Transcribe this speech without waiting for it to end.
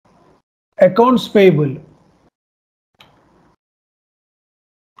accounts payable.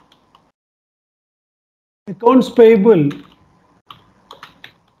 Accounts payable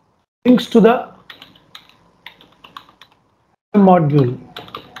links to the module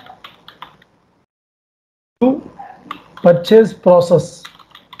to purchase process.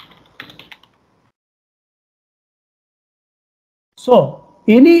 So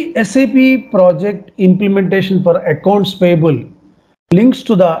any SAP project implementation for accounts payable links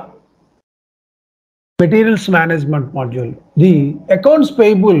to the materials management module. The accounts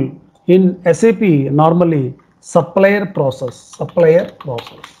payable in SAP normally supplier process.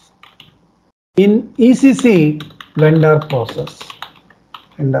 In ECC vendor process.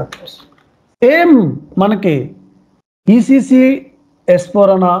 Same మనకి ECC S4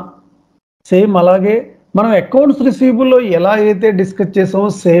 HANA same అలాగే మనం accounts receivable లో ఎలా అయితే discuss చేసామో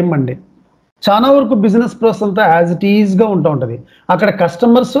same అండి. చాలా వరకు బిజినెస్ ప్రాసెస్ అంతా యాజ్ ఇట్ ఈజ్ గా ఉంటుంది. అక్కడ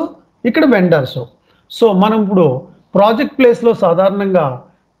కస్టమర్స్, ఇక్కడ వెండర్స్. సో మనం ఇప్పుడు ప్రాజెక్ట్ ప్లేస్ లో సాధారణంగా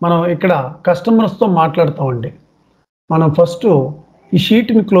మనం ఇక్కడ కస్టమర్స్ తో మాట్లాడతామండి. మనం ఫస్ట్ ఈ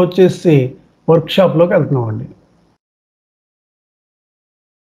షీట్ ని క్లోజ్ చేసి వర్క్ షాప్ లోకి వెళ్తున్నామండి.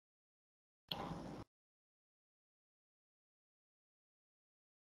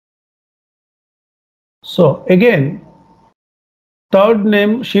 So again third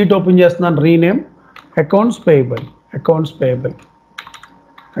name sheet open చేస్తున్నాను, rename accounts payable.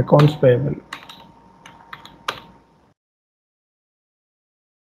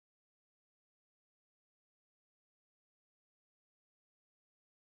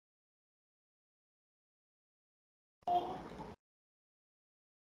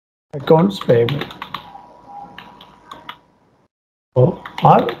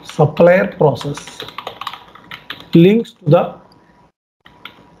 Or supplier process links to the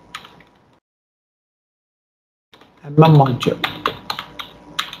MM module.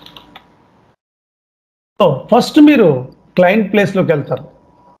 So first మీరు client place లోకి వెళ్తారు.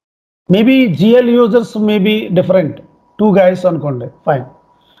 Maybe GL users may be different, 2 guys అనుకోండి, fine.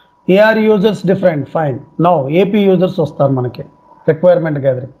 AR users different, fine. Now AP users వస్తారు మనకి requirement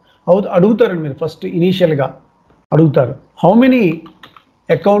gathering. అడుగుతారండి మీరు first ఇనీషియల్గా అడుగుతారు, హౌ మెనీ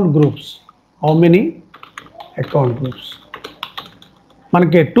అకౌంట్ గ్రూప్స్.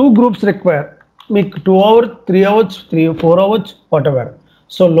 మనకి 2 groups రిక్వైర్. మీకు 2 hours, 3 hours, 4 hours, what ever.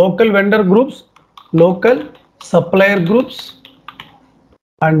 So local vendor groups, local supplier groups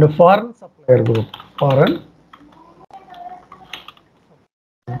and foreign supplier group.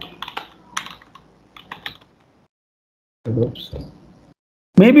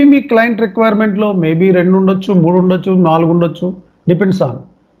 Maybe me client రిక్వైర్మెంట్లో maybe 2 ఉండొచ్చు, 3 ఉండొచ్చు, 4 ఉండొచ్చు, depends on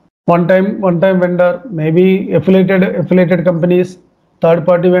one time vendor, maybe affiliated companies, third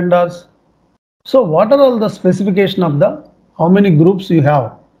party vendors. So what are all the specification of the how many groups you have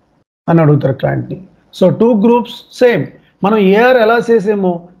అని అడుగుతారు client ని. So 2 groups same. మనం AR ఎలా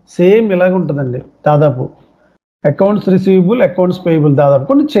చేసేమో same ఇలాగ ఉంటుందండి. దాదాపు అకౌంట్స్ రిసీవబుల్, అకౌంట్స్ పేయబుల్ దాదాపు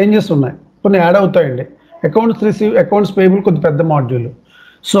కొన్ని చేంజెస్ ఉన్నాయి, కొన్ని యాడ్ అవుతాయండి. అకౌంట్స్ పేయబుల్ కొద్ది పెద్ద module.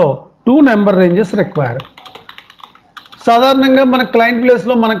 So 2 number ranges require. సాధారణంగా మన క్లయింట్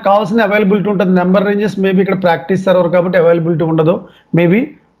ప్లేస్లో మనకు కావాల్సిన అవైలబిలిటీ ఉంటుంది. నెంబర్ రేంజెస్ మేబీ ఇక్కడ ప్రాక్టీస్ సర్వర్ కాబట్టి అవైలబిలిటీ ఉండదు. మేబీ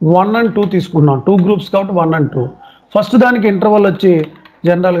 1 and 2 తీసుకున్నాం, 2 groups కాబట్టి 1 and 2. ఫస్ట్ దానికి ఇంటర్వల్ వచ్చి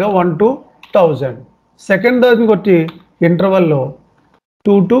జనరల్గా 1 to 1000. సెకండ్ దానికి వచ్చి ఇంటర్వల్లో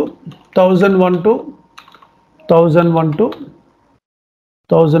 2 to 1001 to 1001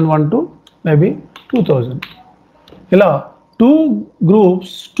 to మేబీ 2000. ఇలా 2 groups,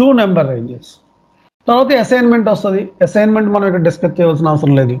 2 నెంబర్ రేంజెస్. తర్వాత అసైన్మెంట్ వస్తుంది. అసైన్మెంట్ మనం ఇక్కడ డిస్కస్ చేయవలసిన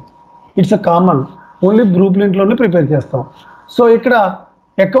అవసరం లేదు, it's a common, only blue ప్రింట్లోనే prepare చేస్తాం. సో ఇక్కడ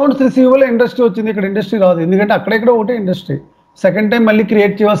అకౌంట్స్ రిసీవబుల్ ఇండస్ట్రీ వచ్చింది, ఇక్కడ ఇండస్ట్రీ రాదు, ఎందుకంటే అక్కడెక్కడ ఒకటే ఇండస్ట్రీ. సెకండ్ టైం మళ్ళీ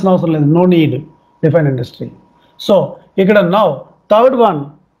క్రియేట్ చేయాల్సిన అవసరం లేదు, no need define industry. So ఇక్కడ now third one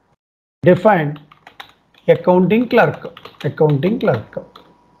define accounting clerk.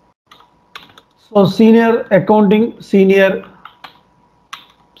 So senior accounting,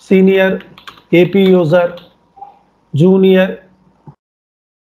 senior AP user, junior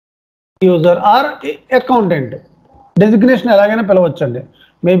user are accountant. Designation ఎలాగైనా పిలవచ్చండి.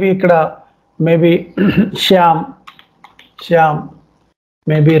 మేబీ ఇక్కడ maybe Shyam,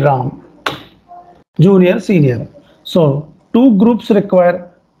 maybe Ram, junior, senior. So 2 groups require,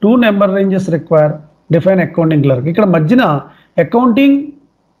 2 number ranges require, define accounting clerk. ఇక్కడ మధ్యన accounting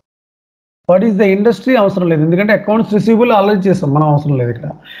what is the industry అవసరం లేదు, ఎందుకంటే accounts receivable already చేస్తాం, మనం అవసరం లేదు ఇక్కడ.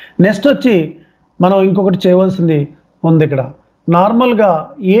 నెక్స్ట్ వచ్చి మనం ఇంకొకటి చేయవలసింది ఉంది ఇక్కడ. నార్మల్గా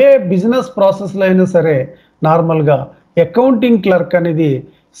ఏ బిజినెస్ ప్రాసెస్లో అయినా సరే నార్మల్గా అకౌంటింగ్ క్లర్క్ అనేది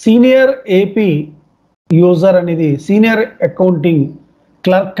సీనియర్ AP యూజర్ అనేది సీనియర్ అకౌంటింగ్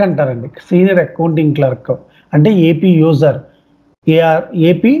క్లర్క్ అంటారండి, సీనియర్ అకౌంటింగ్ క్లర్క్ అంటే AP user,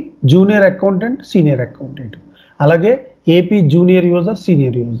 AP junior accountant, senior accountant, అలాగే AP junior user,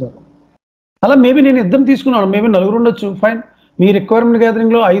 senior user. అలా మేబీ నేను ఇద్దరు తీసుకున్నాను, మేబీ నలుగురు ఉండొచ్చు, ఫైన్. మీ రిక్వైర్మెంట్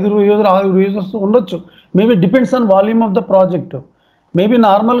గ్యాదరింగ్లో 5 యూజర్ 6 యూజర్స్ ఉండొచ్చు, maybe depends on volume of the project. Maybe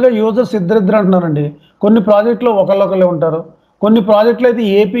నార్మల్గా యూజర్స్ ఇద్దరిద్దరు అంటున్నారండి, కొన్ని ప్రాజెక్టులో ఒకళ్ళొకళ్ళే ఉంటారు, కొన్ని ప్రాజెక్టులు అయితే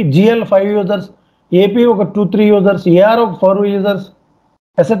ఏపీ జిఎల్ 5 యూజర్స్, ఏపీ ఒక 2-3 యూజర్స్, ఏఆర్ ఒక 4 యూజర్స్,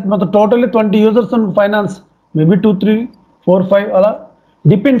 అసెట్ మొత్తం totally 20 users on finance, maybe 2, 3, 4, 5 అలా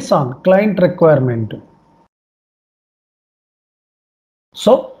depends on client requirement.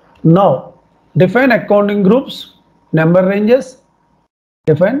 So now define accounting groups, number ranges,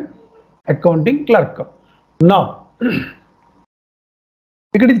 define accounting clerk. Now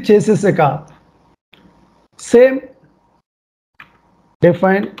ఇక్కడ ఇది చేసేసాక same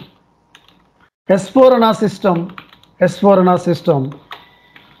define S4 HANA system,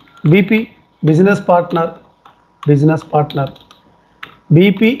 BP business partner,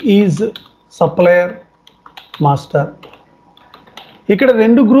 BP is supplier master. ఇక్కడ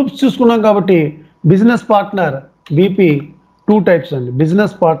 2 groups చూసుకున్నాం కాబట్టి business partner BP 2 types అండి,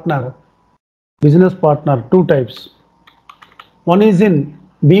 business partner 2 types. One is in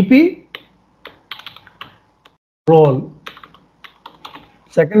BP role,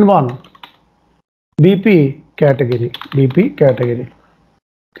 second one BP category, BP category,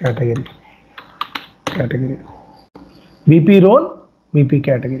 BP role, BP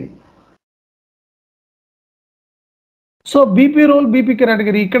category. So BP role, BP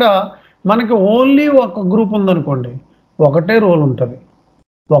category, ఇక్కడ మనకి only ఒక group ఉందనుకోండి, ఒకటే role ఉంటుంది,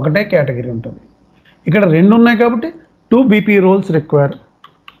 ఒకటే కేటగిరీ ఉంటుంది. ఇక్కడ 2 ఉన్నాయి కాబట్టి 2 BP roles require,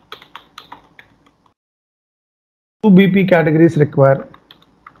 2 BP categories require.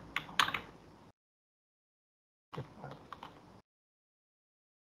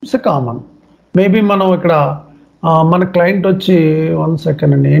 It's common. Maybe మనం ఇక్కడ మన క్లయింట్ వచ్చి 1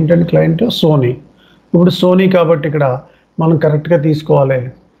 సెకండ్ అండి, ఏంటంటే క్లయింట్ సోనీ. ఇప్పుడు సోనీ కాబట్టి ఇక్కడ మనం కరెక్ట్గా తీసుకోవాలి,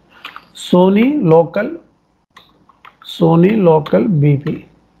 Sony local BP,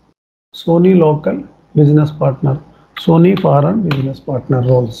 Sony local business partner, Sony foreign business partner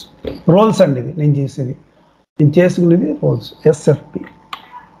roles అండి. ఇది నేను చేసుకునేది రోల్స్, ఎస్ఎఫ్పి.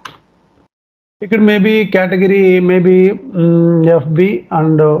 ఇక్కడ maybe category maybe FB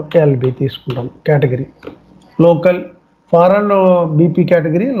and LB తీసుకుంటాం. Category local foreign BP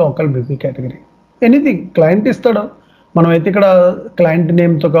category, local BP category, anything client ఇస్తాడు. మనమైతే ఇక్కడ క్లయింట్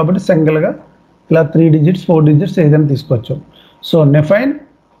నేమ్తో కాబట్టి సింగిల్గా ఇలా 3 digits 4 digits ఏదైనా తీసుకోవచ్చు. So define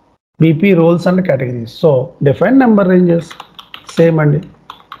BP roles and categories. So define number ranges, same అండి,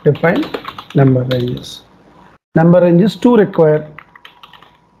 define number ranges. 2 require,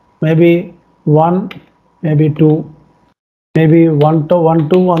 maybe 1, maybe 2, maybe 1 to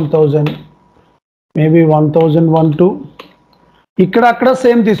 1000, maybe 1000 1 2. అక్కడ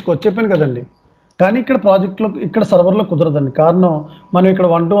సేమ్ తీసుకోవచ్చు, చెప్పాను కదండి. కానీ ఇక్కడ ప్రాజెక్ట్లో ఇక్కడ సర్వర్లో కుదరదండి. కారణం మనం ఇక్కడ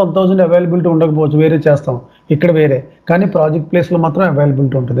 1 to 1000 అవైలబిలిటీ ఉండకపోవచ్చు, వేరే చేస్తాం, ఇక్కడ వేరే. కానీ ప్రాజెక్ట్ ప్లేస్లో మాత్రం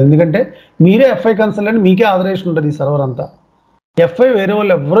అవైలబిలిటీ ఉంటుంది, ఎందుకంటే మీరే ఎఫ్ఐ కన్సల్టెంట్, మీకే ఆథరైజేషన్ ఉంటుంది ఈ సర్వర్ అంతా. ఎఫ్ఐ వేరే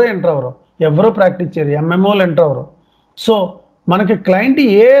వాళ్ళు ఎవరో ఎంటర్ అవ్వరు, ఎవరో ప్రాక్టీస్ చేయరు, ఎంఎంఓలు ఎంటర్ అవ్వరు. సో మనకి క్లయింట్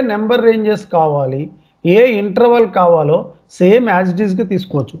ఏ నెంబర్ రేంజెస్ కావాలి, ఏ ఇంటర్వల్ కావాలో సేమ్ యాజ్ ఇట్ ఈస్గా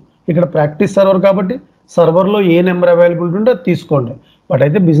తీసుకోవచ్చు. ఇక్కడ ప్రాక్టీస్ సర్వర్ కాబట్టి సర్వర్లో ఏ నెంబర్ అవైలబిలిటీ ఉంటే అది తీసుకోండి. బట్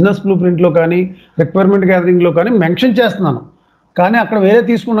అయితే బిజినెస్ బ్లూ ప్రింట్లో కానీ రిక్వైర్మెంట్ గ్యాదరింగ్లో కానీ మెన్షన్ చేస్తున్నాను, కానీ అక్కడ వేరే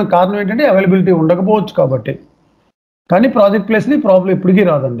తీసుకున్న కారణం ఏంటంటే అవైలబిలిటీ ఉండకపోవచ్చు కాబట్టి. కానీ ప్రాజెక్ట్ ప్లేస్ని ప్రాబ్లం ఎప్పటికీ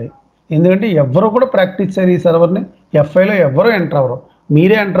రాదండి, ఎందుకంటే ఎవరు కూడా ప్రాక్టీస్ చేయరు ఈ సర్వర్ని, ఎఫ్ఐలో ఎవరో ఎంటర్ అవ్వరు,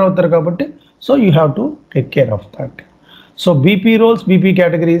 మీరే ఎంటర్ అవుతారు కాబట్టి. So you have to take care of that. So BP roles, BP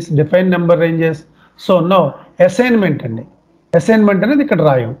categories, define number ranges. So now assignment అండి, అసైన్మెంట్ అనేది ఇక్కడ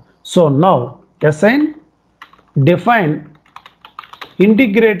రాయం. So now assign, define,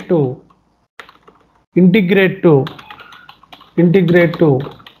 integrate to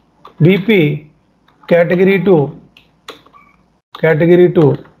BP category to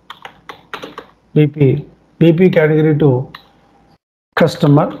BP category to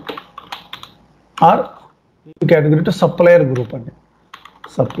customer or BP category to supplier group అండి,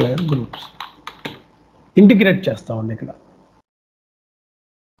 supplier groups integrate చేస్తామండి.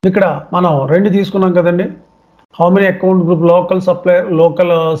 ఇక్కడ మనం 2 తీసుకున్నాం కదండి. How many account group, local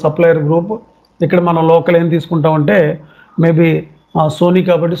supplier group. ఇక్కడ మనం లోకల్ ఏం తీసుకుంటామంటే మేబీ సోనీ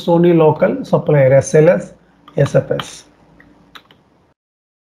కాబట్టి Sony local supplier, SLS, SFS.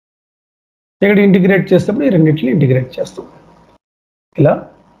 ఇక్కడ ఇంటిగ్రేట్ చేసేటప్పుడు ఈ రెండింటిని ఇంటిగ్రేట్ చేస్తాం. ఇలా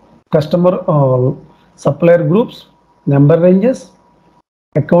customer supplier groups, number ranges,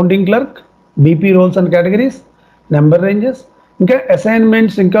 accounting clerk, BP roles and categories, number ranges, ఇంకా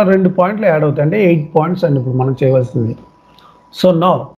అసైన్మెంట్స్ ఇంకా 2 పాయింట్లు యాడ్ అవుతాయి, అంటే 8 పాయింట్స్ అండి ఇప్పుడు మనం చేయవలసింది. So now